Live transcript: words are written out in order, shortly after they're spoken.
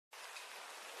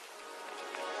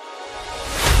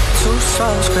Two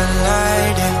souls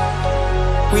colliding.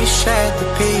 We shared the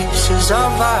pieces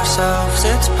of ourselves.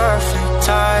 It's perfect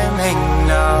timing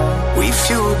now. We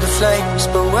fueled the flames,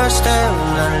 but we're still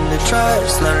learning to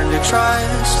trust, learning to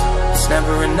trust. It's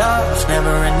never enough,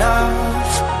 never enough.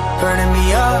 Burning me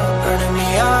up, burning me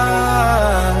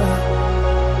up.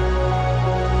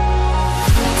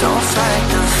 Don't fight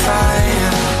the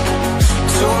fire.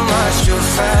 Too much, too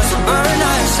fast, will burn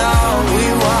us out. We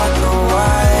walk the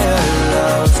wire,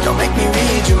 love. Don't make me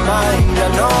read your mind, I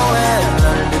know it.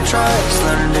 Learning to trust,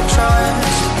 learning to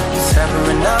trust. It's never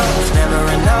enough, never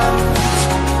enough.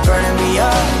 Burning me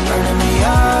up, burning me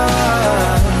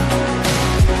up.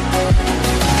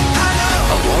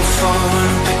 I won't fall when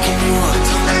I'm picking you up.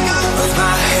 With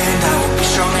my hand, I won't be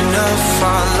strong enough.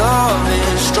 Our love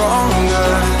is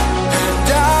stronger, and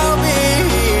I'll be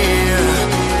here.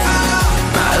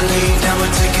 I leave, now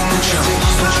we're taking the jump.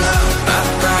 My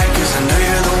pride, cause I know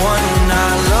you're the one.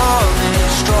 Our love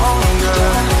is stronger.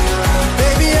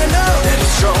 Baby, I know that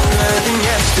it's stronger than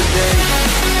yesterday.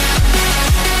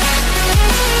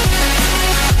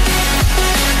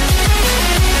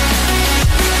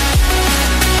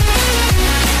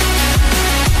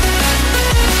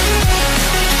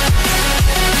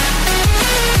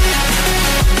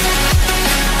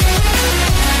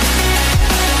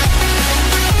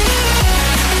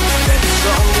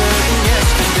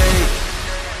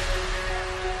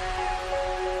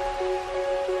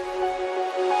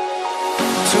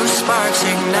 Sparks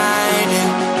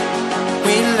igniting.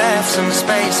 We left some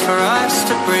space for us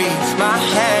to breathe. My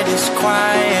head is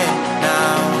quiet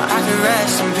now. I can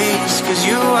rest in peace, cause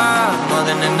you are more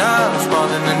than enough, more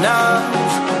than enough.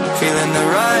 Feeling the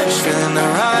rush, feeling the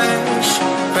rush.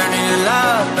 Burning in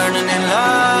love, burning in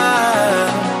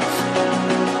love.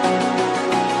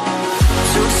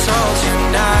 Two souls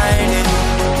united.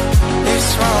 This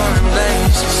roaring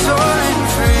blaze is soaring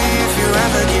free. If you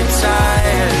ever get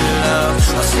tired, love,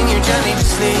 I'll sing you gently to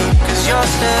sleep, cause you're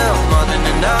still more than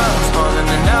enough, more than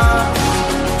enough.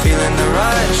 Feeling the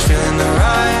rush, feeling the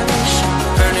rush.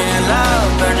 Burning in love,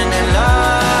 burning in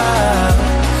love.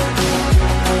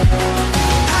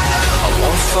 I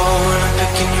won't fall when I'm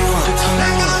picking you up.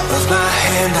 With my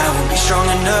hand, I won't be strong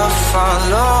enough. Our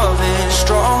love is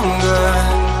stronger,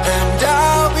 and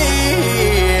I'll be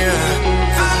here.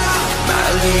 My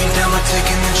lead, now we're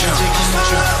taking the jump.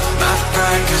 My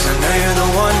pride, cause I know you're the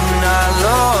one. Our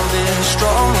love is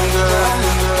stronger.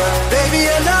 Baby,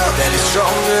 I know that it's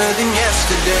stronger than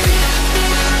yesterday.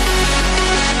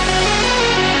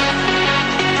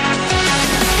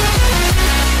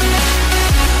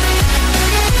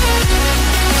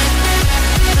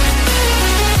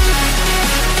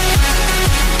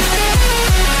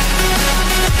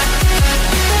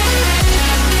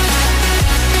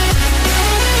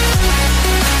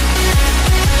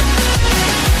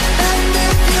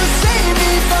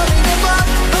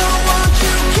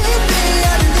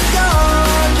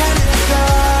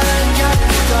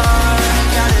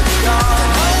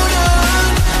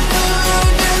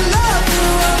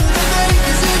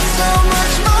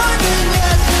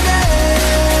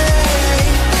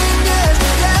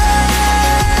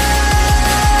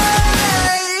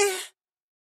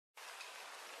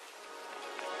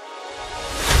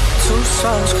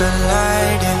 Souls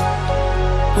colliding.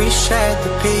 We shared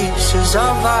the pieces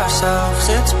of ourselves.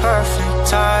 It's perfect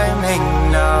timing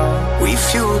now. We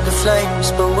fueled the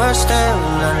flames, but we're still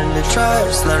learning to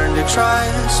trust, learning to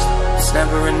trust. It's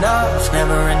never enough,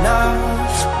 never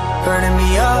enough. Burning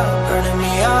me up, burning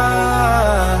me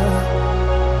up.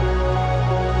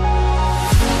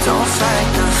 Don't fight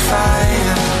the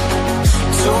fire.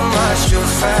 Too much, too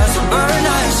fast, will burn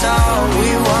us out. We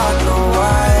walk the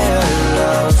wire,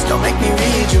 love. Don't make me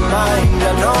read your mind,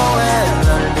 I know it.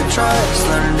 Learning to trust,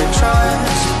 learning to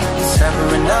trust. It's never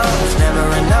enough, never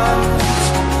enough.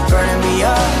 Burning me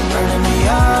up, burning me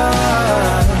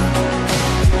up.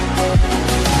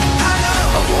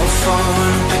 I won't fall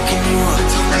when I'm picking you up.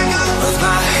 With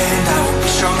my hand, I won't be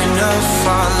strong enough.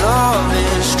 Our love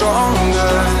is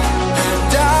stronger,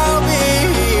 and I'll be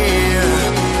here.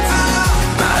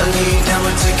 My lead, now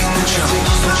we're taking the jump.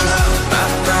 My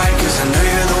pride, cause I know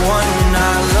you're the one.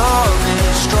 Our love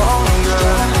is stronger.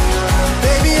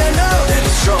 Baby, I know that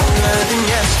it's stronger than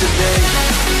yesterday.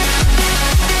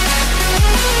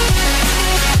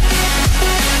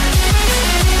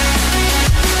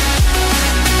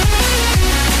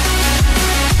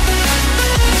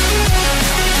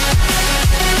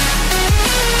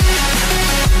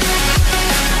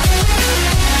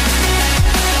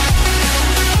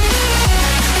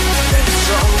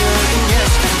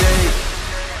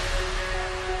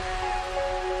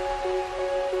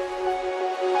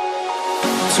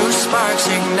 Two sparks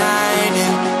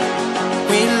ignited.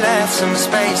 We left some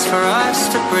space for us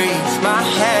to breathe. My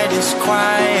head is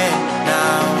quiet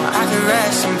now. I can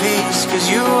rest in peace, 'cause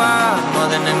you are more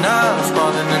than enough,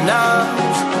 more than enough.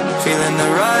 Feeling the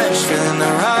rush, feeling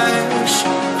the rush.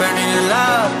 Burning in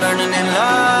love, burning in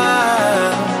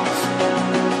love.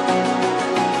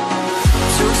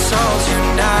 Two souls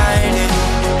united.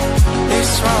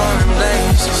 This roaring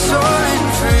blaze is soaring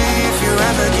free. If you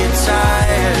ever get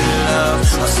tired of love,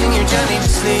 I'll sing you gently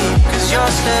to sleep, 'cause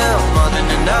you're still more than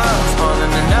enough, more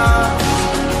than enough.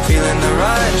 Feeling the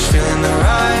rush, feeling the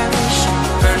rush.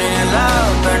 Burning in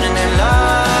love, burning in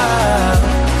love.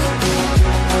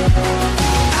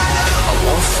 I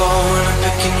won't fall when I'm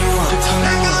picking you up.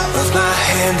 Of my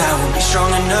hand, I will be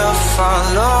strong enough. Our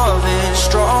love is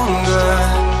stronger,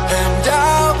 and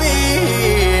I'll be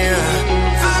here.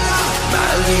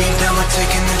 My lead, now we're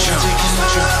taking the jump.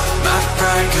 My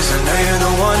pride, 'cause I know you're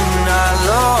the one. Our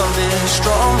love is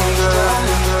stronger.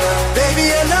 Baby,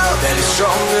 I know that it's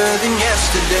stronger than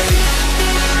yesterday.